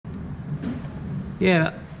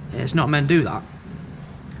Yeah, it's not meant to do that.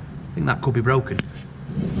 I think that could be broken.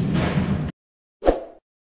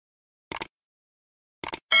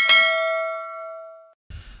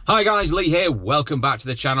 Hi guys, Lee here, welcome back to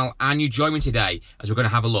the channel, and you join me today as we're going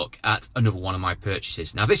to have a look at another one of my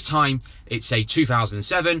purchases. Now this time it's a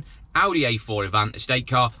 2007 Audi A4 Avant estate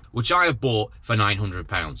car, which I have bought for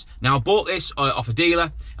 £900. Now I bought this off a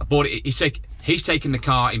dealer. I bought it, he's taken the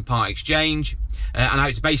car in part exchange, and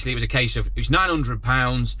it was a case of, it was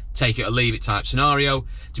 £900, take it or leave it type scenario.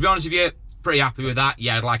 To be honest with you, pretty happy with that.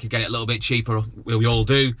 Yeah, I'd like to get it a little bit cheaper, we all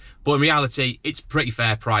do, but in reality it's pretty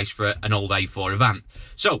fair price for an old A4 Avant.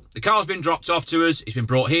 So the car's been dropped off to us, it's been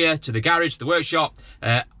brought here to the garage, the workshop.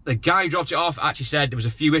 The guy who dropped it off actually said there was a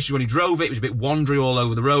few issues when he drove it. It was a bit wandery all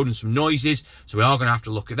over the road and some noises, so we are going to have to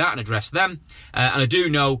look at that and address them. And I do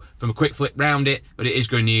know from a quick flip round it, but it is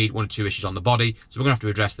going to need 1 or 2 issues on the body, so we're going to have to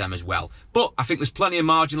address them as well. But I think there's plenty of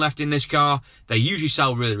margin left in this car. They usually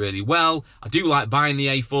sell really, really well. I do like buying the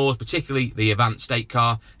A4s, particularly the Avant state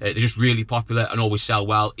car. They're just really popular and always sell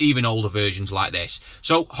well, even older versions like this.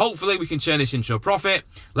 So hopefully we can turn this into a profit.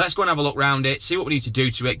 Let's go and have a look around it, see what we need to do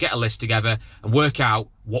to it, get a list together and work out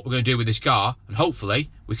what we're going to do with this car, and hopefully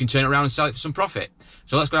we can turn it around and sell it for some profit.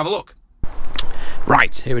 So let's go have a look.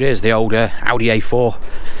 Right, here it is, the old Audi A4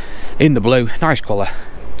 in the blue. Nice colour.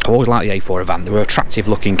 I've always liked the A4 Avant. They were an attractive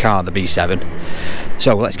looking car, the B7.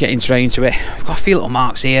 So let's get straight into it. I've got a few little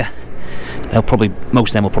marks here. Most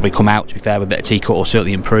of them will probably come out, to be fair, with a bit of T-cut will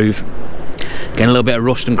certainly improve. Getting a little bit of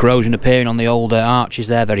rust and corrosion appearing on the old arches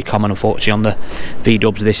there, very common unfortunately on the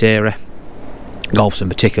V-dubs of this era. Golfs in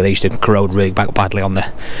particular, they used to corrode really badly on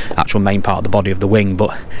the actual main part of the body of the wing,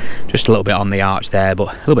 but just a little bit on the arch there,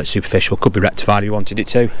 but a little bit superficial, could be rectified if you wanted it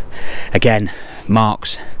to. Again,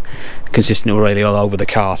 marks consistent really all over the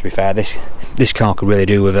car, to be fair. This car could really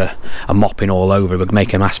do with a mopping all over. It would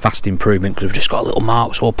make a fast improvement, because we've just got little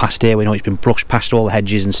marks all past here. We know it's been brushed past all the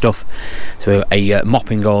hedges and stuff, so a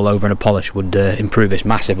mopping all over and a polish would improve this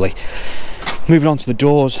massively. Moving on to the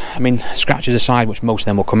doors, I mean, scratches aside, which most of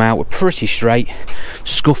them will come out, we're pretty straight.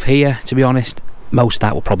 Scuff here, to be honest, most of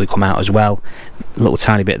that will probably come out as well. A little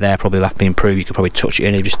tiny bit there probably left to be improved. You could probably touch it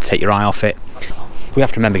in and just take your eye off it. We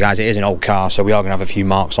have to remember, guys, it is an old car, so we are going to have a few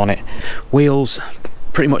marks on it. Wheels,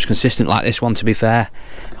 pretty much consistent like this one, to be fair.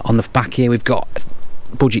 On the back here we've got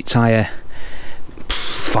budget tyre,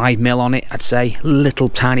 5mm on it, I'd say. Little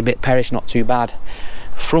tiny bit perish, not too bad.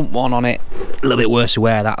 Front one on it, a little bit worse to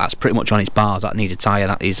wear. That's pretty much on its bars. That needs a tyre,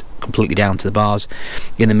 that is completely down to the bars.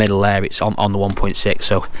 In the middle there it's on the 1.6,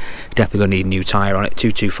 so definitely going to need a new tyre on it.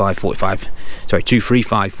 235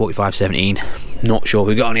 45 17. Not sure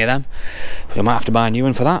we got any of them, but I might have to buy a new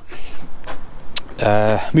one for that.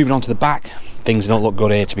 Moving on to the back, things don't look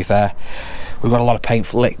good here, to be fair. We've got a lot of paint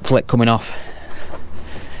flick coming off.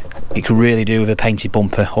 It could really do with a painted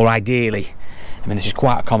bumper, or ideally, I mean, this is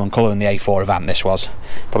quite a common colour in the A4 Avant, this was.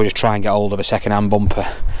 Probably just try and get hold of a second-hand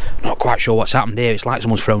bumper. Not quite sure what's happened here. It's like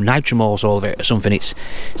someone's thrown nitromols all over it or something. It's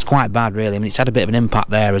quite bad, really. I mean, it's had a bit of an impact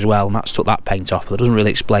there as well, and that's took that paint off, but it doesn't really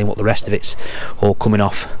explain what the rest of it's all coming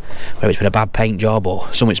off. Whether it's been a bad paint job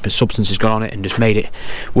or some substance has gone on it and just made it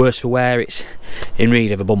worse for wear. It's in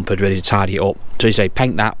need of a bumper really to tidy it up. So you say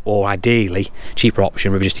paint that, or ideally, cheaper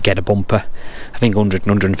option would be just to get a bumper. I think 100 and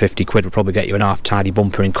 150 quid would probably get you an half tidy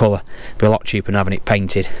bumper in colour. Be a lot cheaper than having it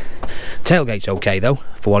painted. Tailgate's okay though,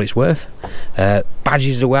 for what it's worth.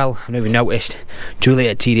 Badges as well, I've never noticed. 2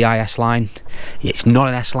 litre TDI S-line. It's not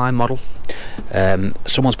an S-line model.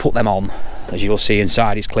 Someone's put them on. As you will see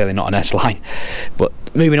inside, it's clearly not an S-line. But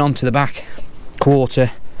moving on to the back,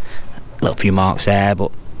 quarter, a little few marks there,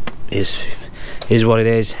 but is what it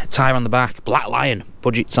is. Tyre on the back, Black Lion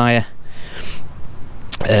budget tyre.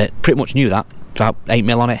 Pretty much new that, about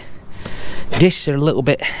 8mm on it. Discs are a little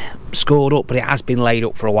bit scored up, but it has been laid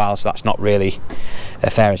up for a while, so that's not really a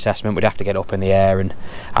fair assessment. We'd have to get up in the air and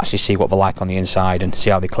actually see what they're like on the inside and see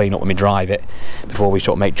how they clean up when we drive it before we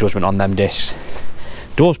sort of make judgment on them discs.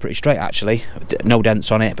 Door's pretty straight actually, no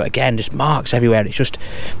dents on it, but again just marks everywhere. It's just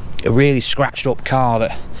a really scratched up car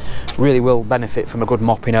that really will benefit from a good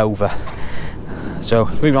mopping over. So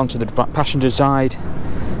moving on to the passenger side,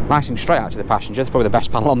 nice and straight out to the passenger. It's probably the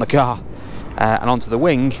best panel on the car. And onto the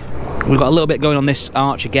wing, we've got a little bit going on this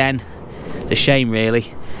arch again. It's a shame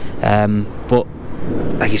really, but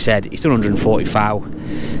like you said, it's done 140 foul.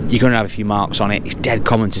 You're going to have a few marks on it. It's dead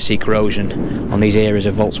common to see corrosion on these eras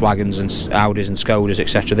of Volkswagens and Audis and Skodas,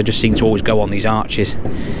 etc. They just seem to always go on these arches,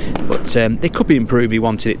 but they could be improved if you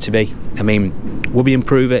wanted it to be. I mean, would we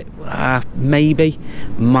improve it? Maybe.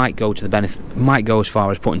 Might go to the benefit. Might go as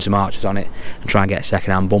far as putting some arches on it and try and get a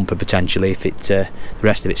second-hand bumper potentially if it the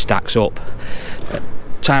rest of it stacks up.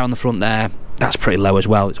 Tyre on the front there. That's pretty low as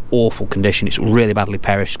well. It's awful condition. It's really badly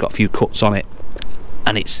perished. It's got a few cuts on it.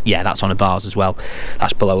 And it's, yeah, that's on the bars as well.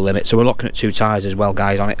 That's below limit. So we're looking at 2 tyres as well,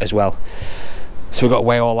 guys, on it as well. So we've got to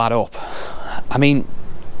weigh all that up. I mean,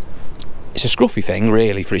 it's a scruffy thing,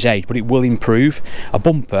 really, for its age, but it will improve. A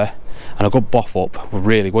bumper and a good buff up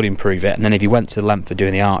really would improve it. And then if you went to the length of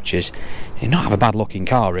doing the arches, you'd not have a bad looking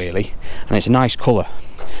car, really. And it's a nice colour.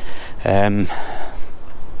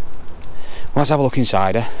 Let's have a look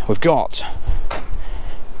inside her. We've got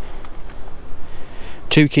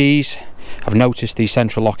 2 keys. I've noticed the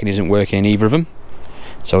central locking isn't working in either of them.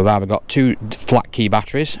 So we've either got 2 flat key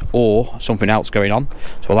batteries or something else going on.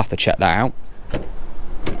 So we'll have to check that out.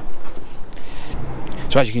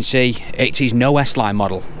 So as you can see, it is no S-Line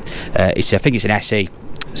model. I think it's an SE.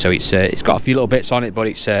 So it's got a few little bits on it, but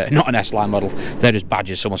it's not an S-Line model. They're just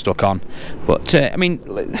badges someone stuck on. But I mean,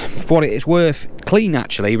 for what it's worth, clean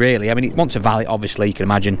actually, really. I mean, it wants a valet, obviously. You can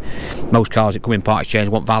imagine most cars that come in part exchange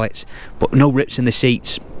want valets, but no rips in the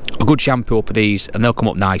seats. A good shampoo up of these and they'll come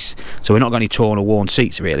up nice. So we're not got any torn or worn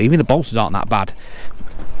seats, really. Even the bolsters aren't that bad.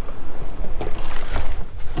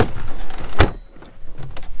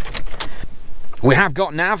 We have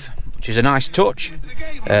got nav, which is a nice touch.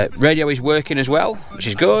 Radio is working as well, which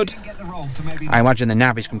is good. I imagine the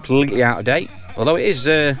nav is completely out of date, although it is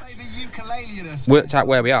worked out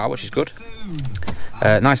where we are, which is good.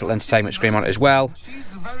 Nice little entertainment screen on it as well.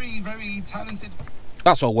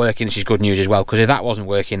 That's all working, which is good news as well, because if that wasn't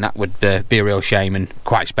working, that would be a real shame and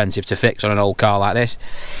quite expensive to fix on an old car like this.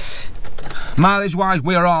 Mileage wise,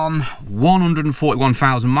 we're on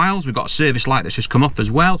 141,000 miles. We've got a service light that's just come up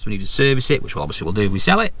as well, so we need to service it, which obviously we'll do if we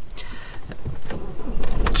sell it.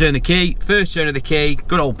 Turn the key, first turn of the key,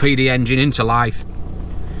 good old PD engine into life.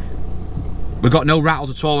 We've got no rattles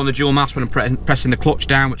at all on the dual mass when I'm pressing the clutch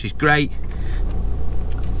down, which is great.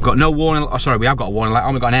 We've got no warning, oh sorry, we have got a warning light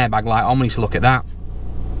on, we've got an airbag light on, we need to look at that.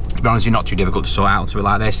 To be honest, it's not too difficult to sort out onto it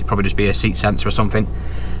like this. It'd probably just be a seat sensor or something.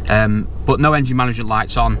 But no engine management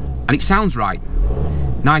lights on, and it sounds right.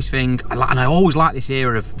 Nice thing, and I always like this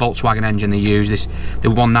era of Volkswagen engine they use. The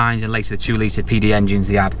 1.9s and later the 2-litre PD engines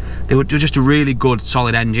they had. They were just a really good,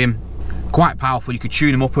 solid engine. Quite powerful, you could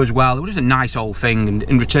tune them up as well. They were just a nice old thing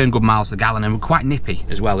and return good miles to the gallon, and were quite nippy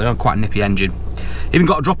as well. They had quite a nippy engine. Even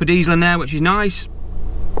got a drop of diesel in there, which is nice.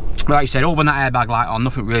 Like I said, other than that airbag light on,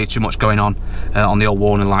 nothing really too much going on the old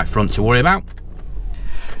warning light front to worry about.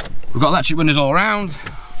 We've got electric windows all around,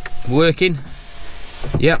 working.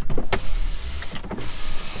 Yep.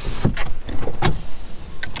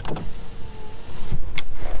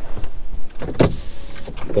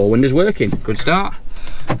 Four windows working, good start.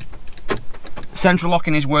 Central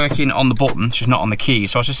locking is working on the button, it's just not on the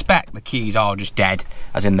keys, so I suspect the keys are just dead,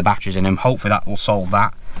 as in the batteries in them. Hopefully that will solve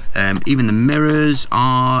that. Even the mirrors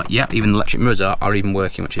are, yep, even the electric mirrors are even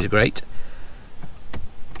working, which is great.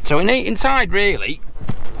 So inside, really,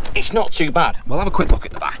 it's not too bad. We'll have a quick look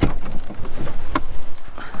at the back.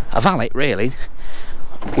 A valet, really,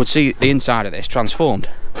 would see the inside of this transformed.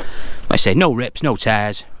 Like I say, no rips, no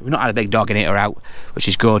tears. We've not had a big dog in it or out, which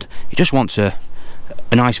is good. It just wants a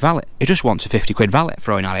nice valet. It just wants a 50 quid valet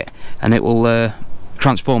thrown at it, and it will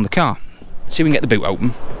transform the car. Let's see if we can get the boot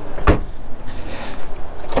open.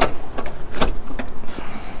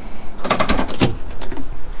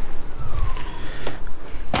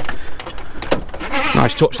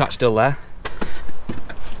 Nice touch, that's still there.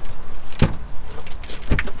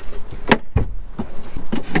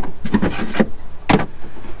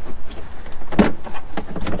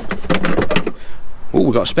 Oh,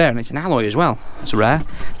 we've got a spare, and it's an alloy as well. That's rare.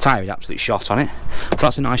 Tyre is absolutely shot on it, but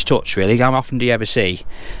that's a nice touch, really. How often do you ever see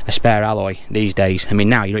a spare alloy these days? I mean,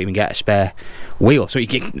 now you don't even get a spare wheel, so you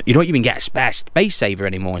don't even get a spare space saver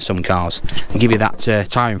anymore in some cars. They give you that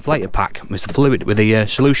tyre inflator pack with the fluid, with the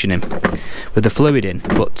solution in, with the fluid in.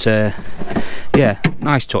 But yeah,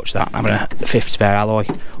 nice touch that. Having a fifth spare alloy,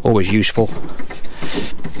 always useful.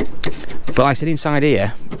 But like I said, inside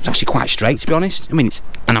here, it's actually quite straight, to be honest. I mean,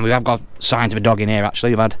 and we have got signs of a dog in here,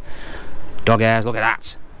 actually. We've had dog hairs, look at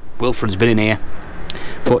that. Wilfred's been in here.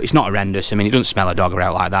 But it's not horrendous. I mean, it doesn't smell a dog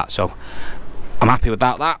out like that, so I'm happy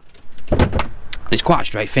about that. It's quite a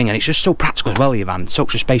straight thing, and it's just so practical as well, your van.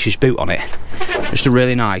 Such a spacious boot on it. Just a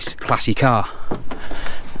really nice, classy car.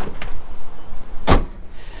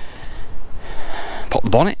 Pop the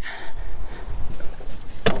bonnet.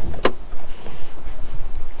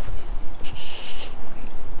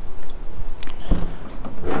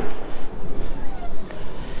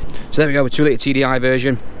 So there we go, a 2-litre TDI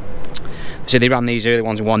version. So they ran these early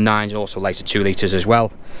ones in 1.9s, also later 2 litres as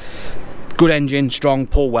well. Good engine, strong,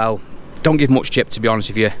 pull well. Don't give much chip, to be honest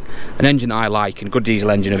with you. An engine that I like, and good diesel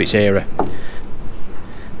engine of its era.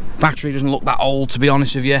 Battery doesn't look that old, to be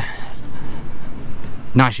honest with you.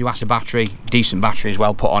 Nice Yuasa battery, decent battery as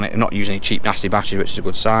well put on it. They're not using any cheap nasty batteries, which is a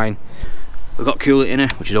good sign. We've got coolant in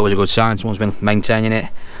it, which is always a good sign. Someone's been maintaining it.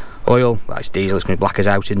 Oil, well, it's diesel, it's going to be black as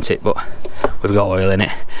out, isn't it? But we've got oil in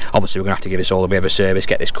it. Obviously we're going to have to give this all a bit of a service,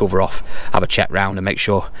 get this cover off, have a check round and make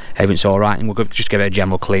sure everything's alright, and we'll just give it a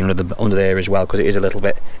general clean under there as well, because it is a little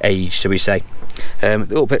bit aged, so we say. The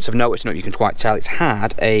little bits I've noticed, you can quite tell, it's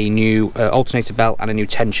had a new alternator belt and a new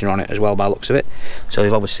tensioner on it as well by the looks of it. So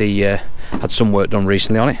they've obviously had some work done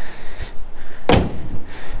recently on it.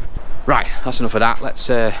 Right, that's enough of that. Let's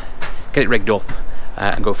get it rigged up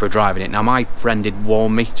and go for a drive in it. Now my friend did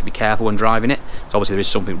warn me to be careful when driving it, so obviously there is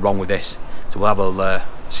something wrong with this, so we'll have a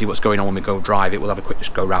see what's going on when we go drive it. We'll have a quick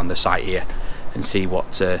just go around the site here and see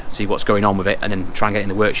what's going on with it, and then try and get it in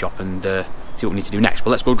the workshop and see what we need to do next. But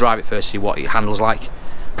let's go drive it first, see what it handles like.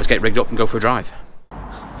 Let's get it rigged up and go for a drive.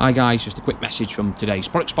 Hi guys, just a quick message from today's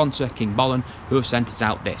product sponsor, King Bollen, who have sent us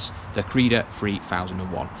out this, the Creda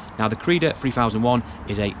 3001. Now the Creda 3001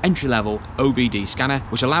 is a entry-level OBD scanner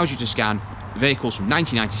which allows you to scan vehicles from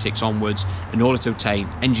 1996 onwards in order to obtain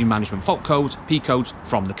engine management fault codes, P codes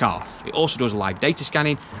from the car. It also does live data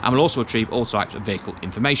scanning and will also retrieve all types of vehicle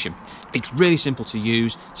information. It's really simple to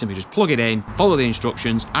use. Simply just plug it in, follow the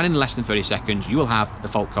instructions, and in less than 30 seconds you will have the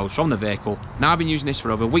fault codes from the vehicle. Now I've been using this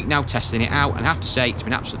for over a week now, testing it out, and I have to say it's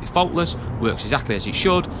been absolutely faultless, works exactly as it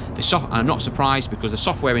should. I'm not surprised because the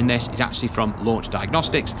software in this is actually from Launch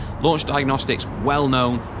Diagnostics. Launch Diagnostics,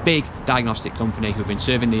 well-known, big diagnostic company who've been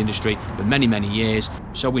serving the industry for many years,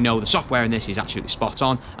 so we know the software in this is absolutely spot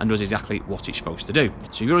on and does exactly what it's supposed to do.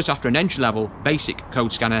 So if you're just after an entry-level basic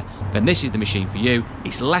code scanner, then this is the machine for you.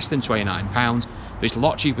 It's less than £29, but it's a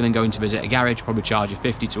lot cheaper than going to visit a garage. Probably charge you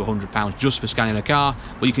 £50 to £100 just for scanning a car.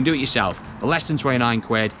 Well, you can do it yourself for less than 29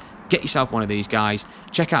 quid. Get yourself one of these guys.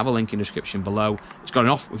 Check out the link in the description below. It's got an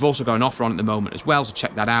offer. We've also got an offer on at the moment as well, so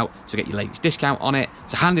check that out to get your latest discount on it.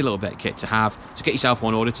 It's a handy little bit of kit to have, so get yourself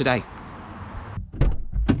one ordered today.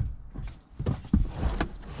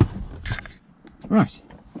 Right.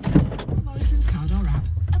 Morrison's car door app,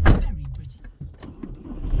 a very pretty.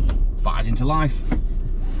 Fires into life.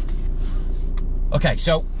 Okay,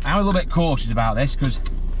 so I'm a little bit cautious about this because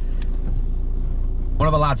one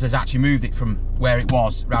of the lads has actually moved it from where it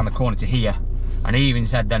was around the corner to here, and he even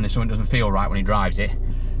said then that something doesn't feel right when he drives it.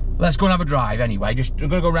 Let's go and have a drive anyway. I'm going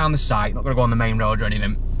to go around the site, not going to go on the main road or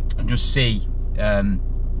anything, and just see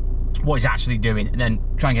what he's actually doing, and then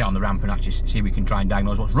try and get it on the ramp and actually see if we can try and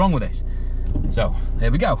diagnose what's wrong with this. So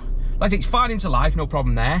here we go. Like I say, it's fine into life, no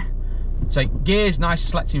problem there. So gears nice,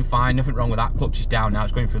 selecting fine, nothing wrong with that. Clutch is down now,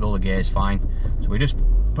 it's going through all the gears fine. So we just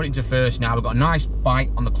put it into first now. We've got a nice bite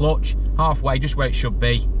on the clutch, halfway, just where it should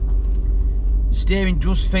be. Steering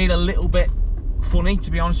does feel a little bit funny,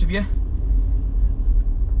 to be honest with you,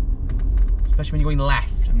 especially when you're going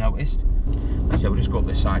left, I've noticed. So we'll just go up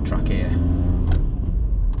this side track here.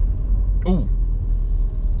 Ooh,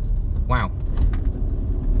 wow.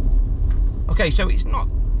 Okay, so it's not,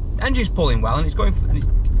 engine's pulling well and it's going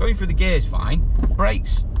through the gears fine.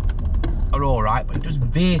 Brakes are all right, but it does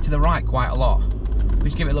veer to the right quite a lot.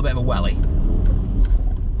 Just give it a little bit of a welly.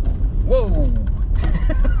 Whoa!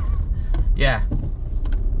 Yeah,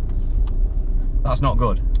 that's not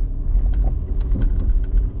good.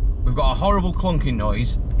 We've got a horrible clunking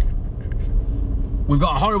noise. We've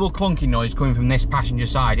got a horrible clunking noise coming from this passenger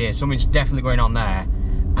side here. Something's definitely going on there,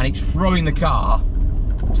 and it's throwing the car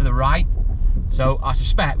to the right. So I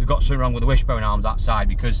suspect we've got something wrong with the wishbone arms that side,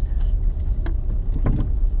 because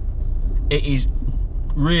it is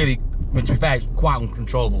really, to be fair, it's quite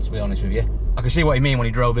uncontrollable, to be honest with you. I can see what you mean when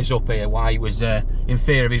he drove this up here, why he was in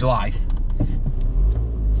fear of his life.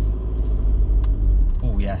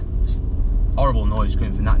 Oh yeah, it's horrible noise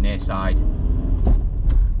coming from that near side.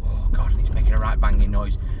 Oh god, it's making a right banging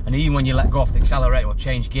noise. And even when you let go off the accelerator or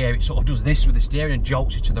change gear, it sort of does this with the steering and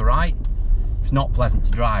jolts you to the right. It's not pleasant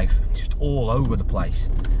to drive. It's just all over the place.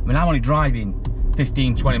 I mean, I'm only driving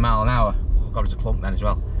 15-20 mile an hour. Oh god, there's a clunk then as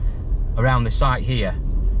well. Around the site here,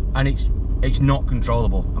 and it's not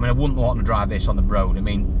controllable. I mean, I wouldn't want to drive this on the road. I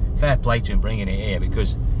mean, fair play to him bringing it here,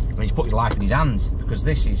 because I mean, he's put his life in his hands, because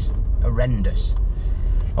this is horrendous.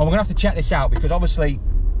 Oh, we're gonna have to check this out, because obviously,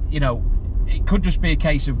 you know, it could just be a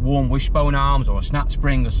case of worn wishbone arms or a snap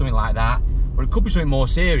spring or something like that, but it could be something more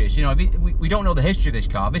serious. You know, we don't know the history of this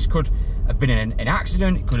car. This could have been in an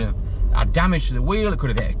accident. It could have had damage to the wheel. It could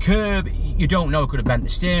have hit a curb. You don't know. It could have bent the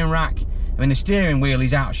steering rack. I mean, the steering wheel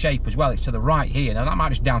is out of shape as well. It's to the right here. Now, that might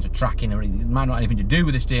just be down to tracking, or it might not have anything to do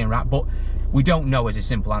with the steering rack, but we don't know is a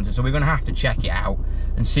simple answer. So we're going to have to check it out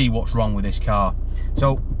and see what's wrong with this car.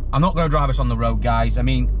 So I'm not going to drive us on the road, guys. I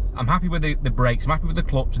mean, I'm happy with the brakes, I'm happy with the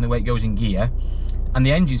clutch and the way it goes in gear, and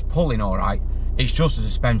the engine's pulling all right. It's just the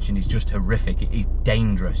suspension is just horrific. It is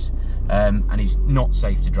dangerous, and it's not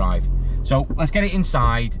safe to drive. So let's get it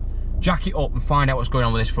inside, jack it up and find out what's going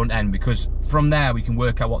on with this front end, because from there we can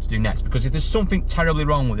work out what to do next. Because if there's something terribly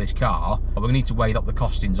wrong with this car, we're going to need to weigh up the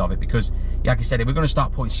costings of it, because like I said, if we're going to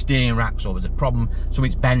start putting steering racks or there's a problem,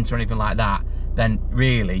 something's bent or anything like that, then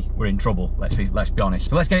really we're in trouble, let's be honest.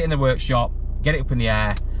 So let's get it in the workshop, get it up in the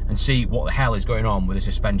air and see what the hell is going on with the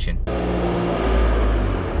suspension.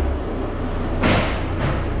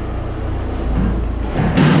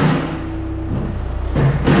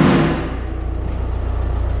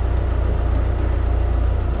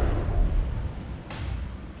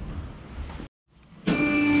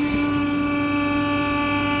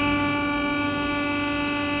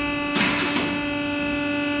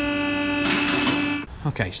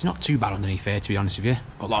 Okay, it's not too bad underneath here, to be honest with you.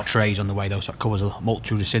 Got a lot of trays on the way though, so it covers a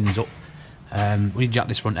multitude of sins up. We need to jack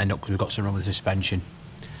this front end up because we've got something wrong with the suspension.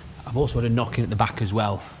 I've also had a knocking at the back as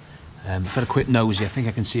well. I've had a quick nosy. I think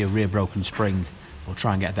I can see a rear broken spring. We'll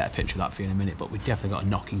try and get a better picture of that for you in a minute, but we've definitely got a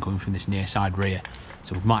knocking coming from this near side rear.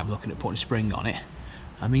 So we might be looking at putting a spring on it.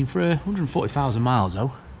 I mean, for 140,000 miles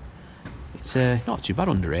though, it's not too bad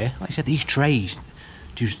under here. Like I said, these trays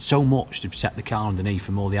do so much to protect the car underneath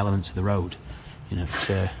from all the elements of the road. You know,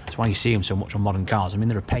 it's why you see them so much on modern cars. I mean,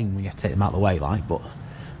 they're a pain when you have to take them out of the way, like, but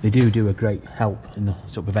they do a great help in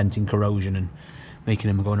sort of preventing corrosion and making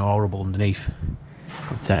them going horrible underneath.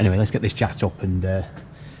 But anyway, let's get this jacked up and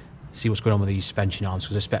see what's going on with these suspension arms,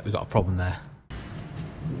 because I suspect we've got a problem there.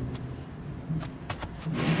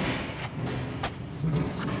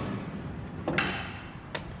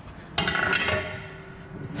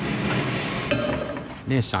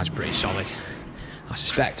 Near side's pretty solid. I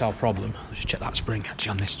suspect our problem, let's just check that spring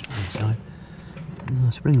actually on this side. No,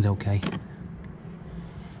 the spring's okay.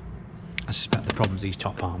 I suspect the problem's these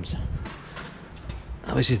top arms.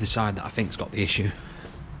 Now this is the side that I think's got the issue.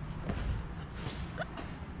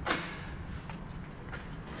 So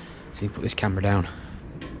you put this camera down.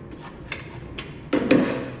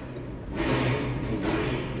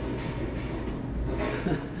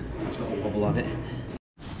 It's got a wobble on it.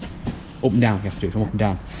 Up and down, you have to do it from up and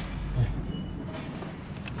down.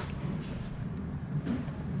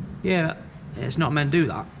 Yeah, it's not meant to do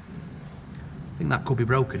that. I think that could be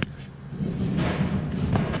broken.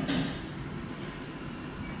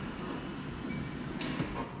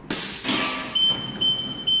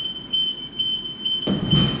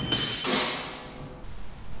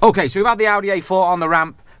 Okay, so we've had the Audi A4 on the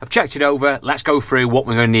ramp. I've checked it over. Let's go through what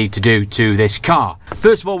we're going to need to do to this car.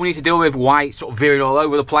 First of all, we need to deal with why it's sort of veering all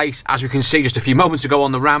over the place. As we can see just a few moments ago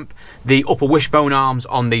on the ramp, the upper wishbone arms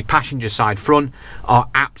on the passenger side front are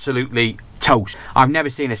absolutely toast. I've never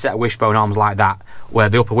seen a set of wishbone arms like that, where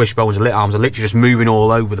the upper wishbones and lit arms are literally just moving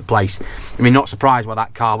all over the place. I mean, not surprised why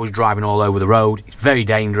that car was driving all over the road. It's very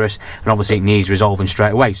dangerous, and obviously it needs resolving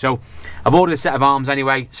straight away. So I've ordered a set of arms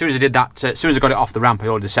anyway. As soon as I did that, as soon as I got it off the ramp, I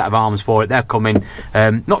ordered a set of arms for it. They're coming.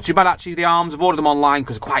 Not too bad actually, the arms. I've ordered them online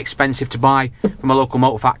because they're quite expensive to buy from my local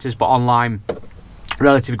motor factors, but online,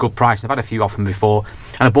 relatively good price. I've had a few off them before,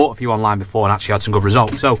 and I bought a few online before and actually had some good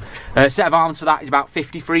results. So a set of arms for that is about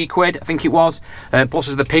 53 quid, I think it was. Plus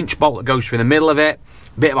there's the pinch bolt that goes through the middle of it.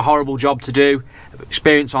 Bit of a horrible job to do.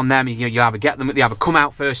 Experience on them, you either get them, they either come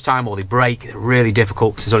out first time or they break. They're really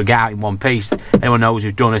difficult to sort of get out in one piece. Anyone knows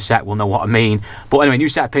who's done a set will know what I mean. But anyway, new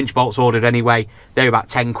set of pinch bolts ordered anyway. They're about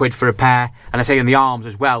 10 quid for a pair. And I say in the arms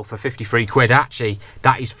as well for 53 quid. Actually,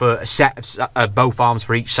 that is for a set of both arms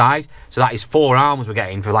for each side. So that is 4 arms we're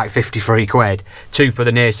getting for like 53 quid. 2 for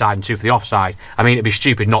the near side and 2 for the off side. I mean, it'd be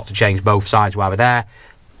stupid not to change both sides while we're there.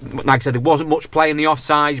 Like I said, there wasn't much play in the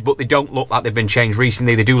offsides, but they don't look like they've been changed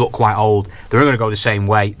recently. They do look quite old. They're going to go the same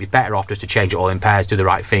way. It'd be better off just to change it all in pairs, do the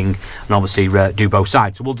right thing, and obviously do both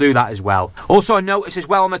sides. So we'll do that as well. Also, I noticed as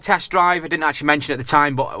well on the test drive, I didn't actually mention it at the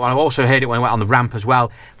time, but I also heard it when I went on the ramp as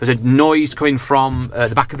well. There's a noise coming from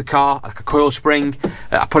the back of the car, like a coil spring.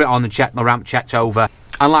 I put it on and checked, the ramp checked over.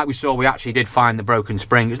 And like we saw, we actually did find the broken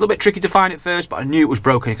spring. It was a little bit tricky to find it first, but I knew it was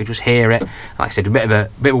broken. I could just hear it. Like I said, a bit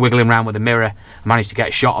of wiggling around with the mirror. I managed to get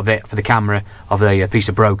a shot of it for the camera of a piece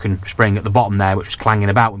of broken spring at the bottom there, which was clanging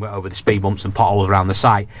about when we went over the speed bumps and potholes around the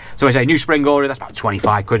site. So I say, new spring order, that's about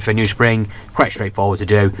 25 quid for a new spring. Quite straightforward to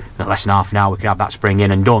do. In less than half an hour, we can have that spring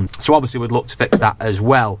in and done. So obviously, we'd look to fix that as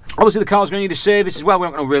well. Obviously, the car's going to need a service as well. We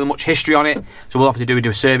haven't got really much history on it, so we'll have to do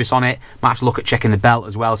a service on it. Might have to look at checking the belt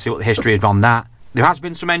as well, see what the history is on that. There has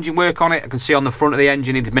been some engine work on it. I can see on the front of the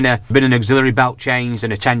engine there's been an auxiliary belt changed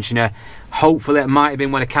and a tensioner. Hopefully it might have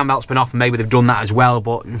been when a cam belt's been off, and maybe they've done that as well,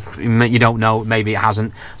 but you don't know, maybe it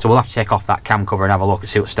hasn't. So we'll have to take off that cam cover and have a look and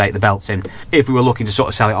see what state the belt's in, if we were looking to sort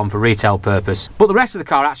of sell it on for retail purpose. But the rest of the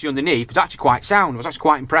car actually underneath was actually quite sound. I was actually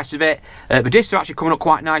quite impressed with it. The discs are actually coming up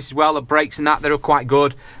quite nice as well. The brakes and that, they're quite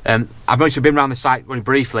good. I've only been around the site very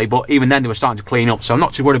briefly, but even then they were starting to clean up, so I'm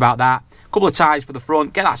not too worried about that. Couple of tyres for the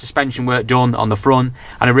front, get that suspension work done on the front,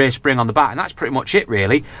 and a rear spring on the back, and that's pretty much it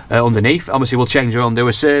really. Underneath, obviously we'll change it on, do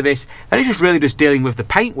a service, and it's just really just dealing with the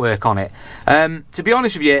paint work on it. To be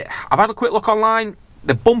honest with you, I've had a quick look online.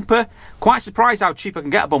 The bumper, quite surprised how cheap I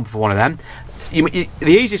can get a bumper for one of them. The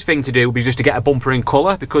easiest thing to do would be just to get a bumper in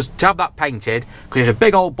colour, because to have that painted, because it's a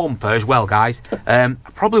big old bumper as well, guys,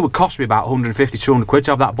 probably would cost me about 150, 200 quid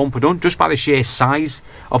to have that bumper done, just by the sheer size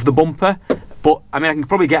of the bumper. But I mean, I can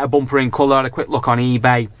probably get a bumper in colour. I had a quick look on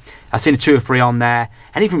eBay. I've seen 2 or 3 on there.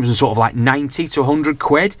 Anything from sort of like 90 to 100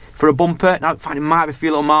 quid for a bumper. Now, I find it might be a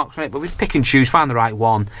few little marks on it, but we pick and choose, find the right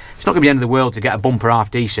one. It's not going to be the end of the world to get a bumper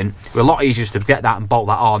half decent. It's a lot easier just to get that and bolt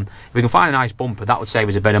that on. If we can find a nice bumper, that would save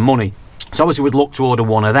us a bit of money. So obviously we'd look to order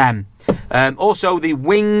one of them. Also the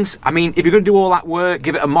wings, I mean, if you're going to do all that work,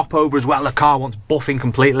 give it a mop over as well. The car wants buffing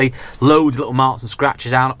completely, loads of little marks and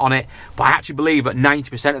scratches out on it, but I actually believe that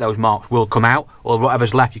 90% of those marks will come out, or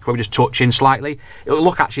whatever's left you can probably just touch in slightly. It'll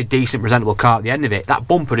look actually a decent presentable car at the end of it. That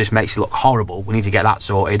bumper just makes it look horrible. We need to get that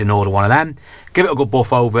sorted and order one of them, give it a good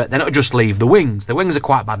buff over it, then it'll just leave the wings. The wings are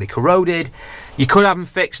quite badly corroded. You could have them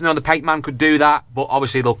fixed, you know, the paint man could do that, but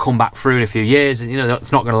obviously they'll come back through in a few years, and you know,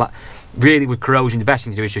 it's not going to really, with corrosion, the best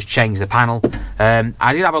thing to do is just change the panel.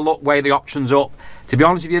 I did have a look, weigh the options up. To be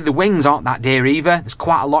honest with you, the wings aren't that dear either. There's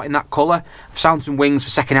quite a lot in that colour. I've found some wings for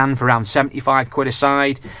second hand for around 75 quid a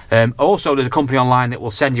side. Also, there's a company online that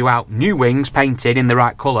will send you out new wings painted in the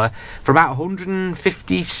right colour for about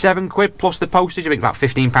 157 quid plus the postage. I think about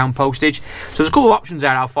 £15 postage. So there's a couple of options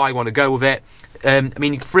there how far you want to go with it. I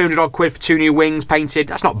mean, 300 odd quid for 2 new wings painted,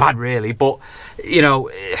 that's not bad really, but you know,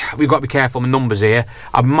 we've got to be careful on the numbers here.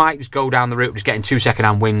 I might just go down the route of just getting 2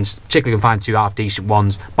 second-hand wings, particularly can find 2 half decent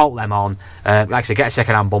ones, bolt them on, like I said, get a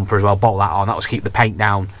second-hand bumper as well, bolt that on, that will keep the paint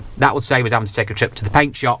down. That would save us having to take a trip to the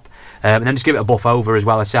paint shop, and then just give it a buff over as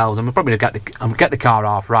well ourselves, and we're probably going to get the car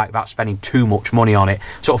half right without spending too much money on it.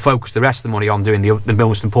 Sort of focus the rest of the money on doing the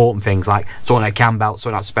most important things, like sorting out cam belt,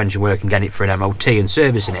 sorting out suspension work, and getting it for an MOT and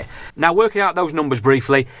servicing it. Now, working out those numbers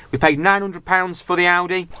briefly, we paid £900 for the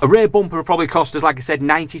Audi. A rear bumper would probably cost us, like I said,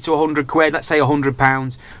 90 to 100 quid, let's say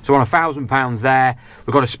 £100, so on £1,000 there.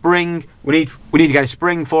 We've got a spring, we need to get a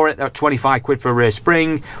spring for it, at 25 quid for a rear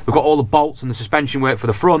spring. We've got all the bolts and the suspension work for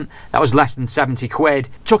the front, that was less than 70 quid.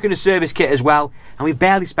 Took in a service kit as well, and we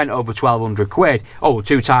barely spent over 1,200 quid. Oh,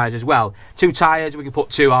 2 tyres as well. 2 tyres, we can put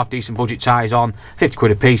 2 half decent budget tyres on, 50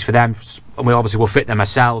 quid a piece for them, and we obviously will fit them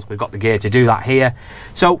ourselves. We've got the gear to do that here.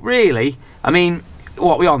 So really, I mean,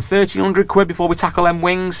 what we on, 1,300 quid before we tackle them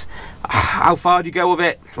wings? How far do you go with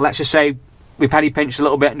it? Let's just say we penny pinched a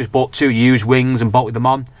little bit and just bought 2 used wings and bolted them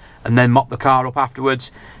on, and then mop the car up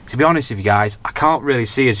afterwards. To be honest with you guys, I can't really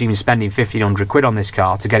see us even spending 1,500 quid on this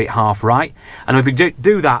car to get it half right. And if we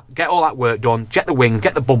do that, get all that work done, jet the wings,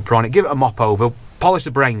 get the bumper on it, give it a mop over, polish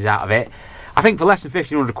the brains out of it, I think for less than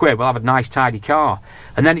 1,500 quid we'll have a nice tidy car.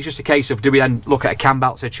 And then it's just a case of, do we then look at a cam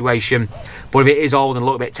belt situation? But if it is old and a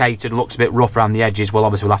little bit tapered and looks a bit rough around the edges, well,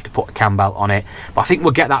 obviously we'll have to put a cam belt on it. But I think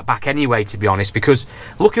we'll get that back anyway, to be honest, because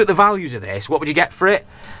looking at the values of this, what would you get for it?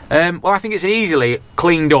 Well, I think it's easily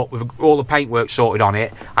cleaned up with all the paintwork sorted on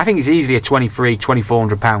it. I think it's easily a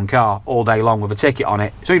 £2,400 car all day long with a ticket on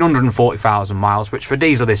it. It's only 140,000 miles, which for a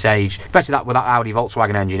diesel this age, especially that with that Audi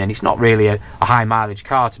Volkswagen engine in, it's not really a high mileage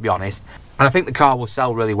car, to be honest. And I think the car will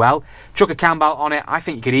sell really well. Chuck a cam belt on it, I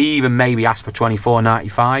think you could even maybe ask for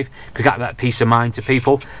 £24.95, because get that peace of mind to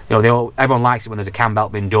people. You know, everyone likes it when there's a cam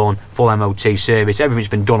belt been done, full MOT service, everything's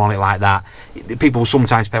been done on it like that. People will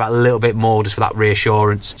sometimes pay about a little bit more just for that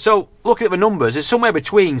reassurance. So, looking at the numbers, there's somewhere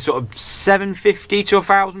between sort of £750 to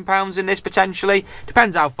 £1,000 in this potentially.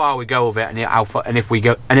 Depends how far we go with it and if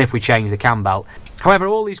we change the cam belt. However,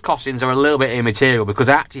 all these costings are a little bit immaterial because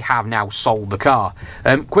I actually have now sold the car.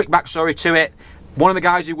 Quick backstory to it. One of the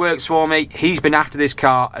guys who works for me, he's been after this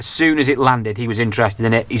car as soon as it landed. He was interested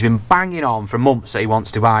in it. He's been banging on for months that he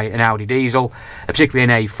wants to buy an Audi diesel,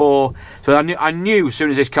 particularly an A4. So I knew as soon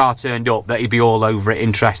as this car turned up that he'd be all over it,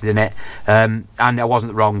 interested in it. And I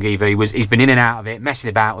wasn't wrong either. He's been in and out of it, messing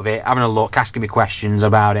about with it, having a look, asking me questions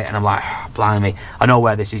about it. And I'm like, oh, blimey, I know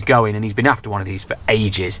where this is going. And he's been after one of these for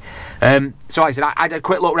ages. So I said, I had a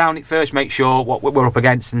quick look around it first, make sure what we're up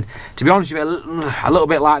against. And to be honest with you, a little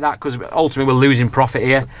bit like that, because ultimately we're losing losing profit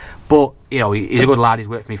here, but you know, he's a good lad. He's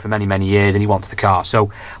worked for me for many years, and he wants the car.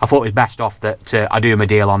 So I thought it was best off that I do him a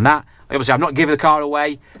deal on that. Obviously, I'm not giving the car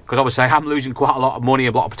away because obviously I'm losing quite a lot of money,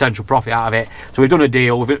 a lot of potential profit out of it. So we've done a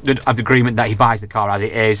deal. We've done an agreement that he buys the car as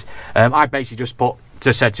it is. I basically just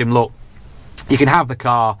said to him, look, you can have the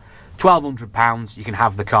car. £1,200, you can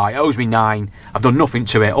have the car. It owes me £9. I've done nothing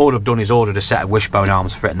to it. All I've done is ordered a set of wishbone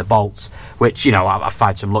arms for it and the bolts, which, you know, I've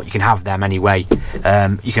had some look. You can have them anyway. You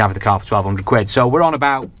can have the car for 1,200 quid. So we're on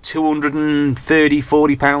about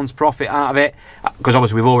 £230–40 profit out of it, because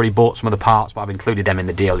obviously we've already bought some of the parts, but I've included them in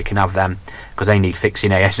the deal. You can have them because they need fixing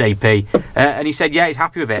ASAP. And he said, yeah, he's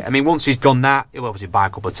happy with it. I mean, once he's done that, he'll obviously buy a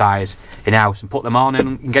couple of tyres in-house and put them on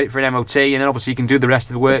and get it for an MOT, and then obviously he can do the rest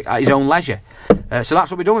of the work at his own leisure. So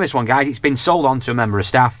that's what we're doing with this one, guys. It's been sold on to a member of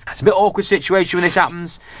staff. It's a bit awkward situation when this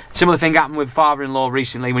happens. Similar thing happened with father-in-law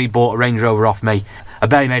recently when he bought a Range Rover off me. I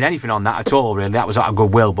barely made anything on that at all, really. That was out of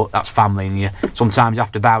goodwill, but that's family, and you sometimes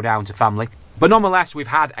have to bow down to family. But nonetheless, we've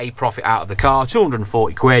had a profit out of the car,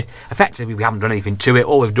 240 quid. Effectively, we haven't done anything to it.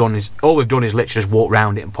 All we've done is literally just walk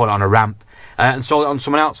around it and put it on a ramp. And sold it on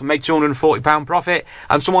someone else and made £240 profit,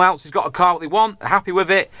 and someone else has got a car that they want, happy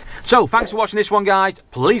with it. So thanks for watching this one, guys.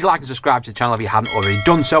 Please like and subscribe to the channel if you haven't already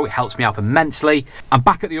done so. It helps me out immensely. I'm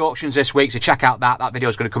back at the auctions this week, so check out that video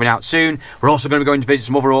is going to be coming out soon. We're also going to be going to visit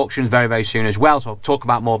some other auctions very soon as well, so I'll talk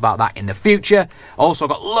about more about that in the future. Also,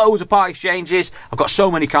 I've got loads of part exchanges. I've got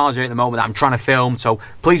so many cars here at the moment that I'm trying to film, so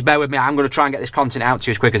please bear with me. I'm going to try and get this content out to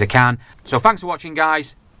you as quick as I can. So thanks for watching,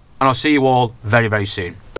 guys, and I'll see you all very soon.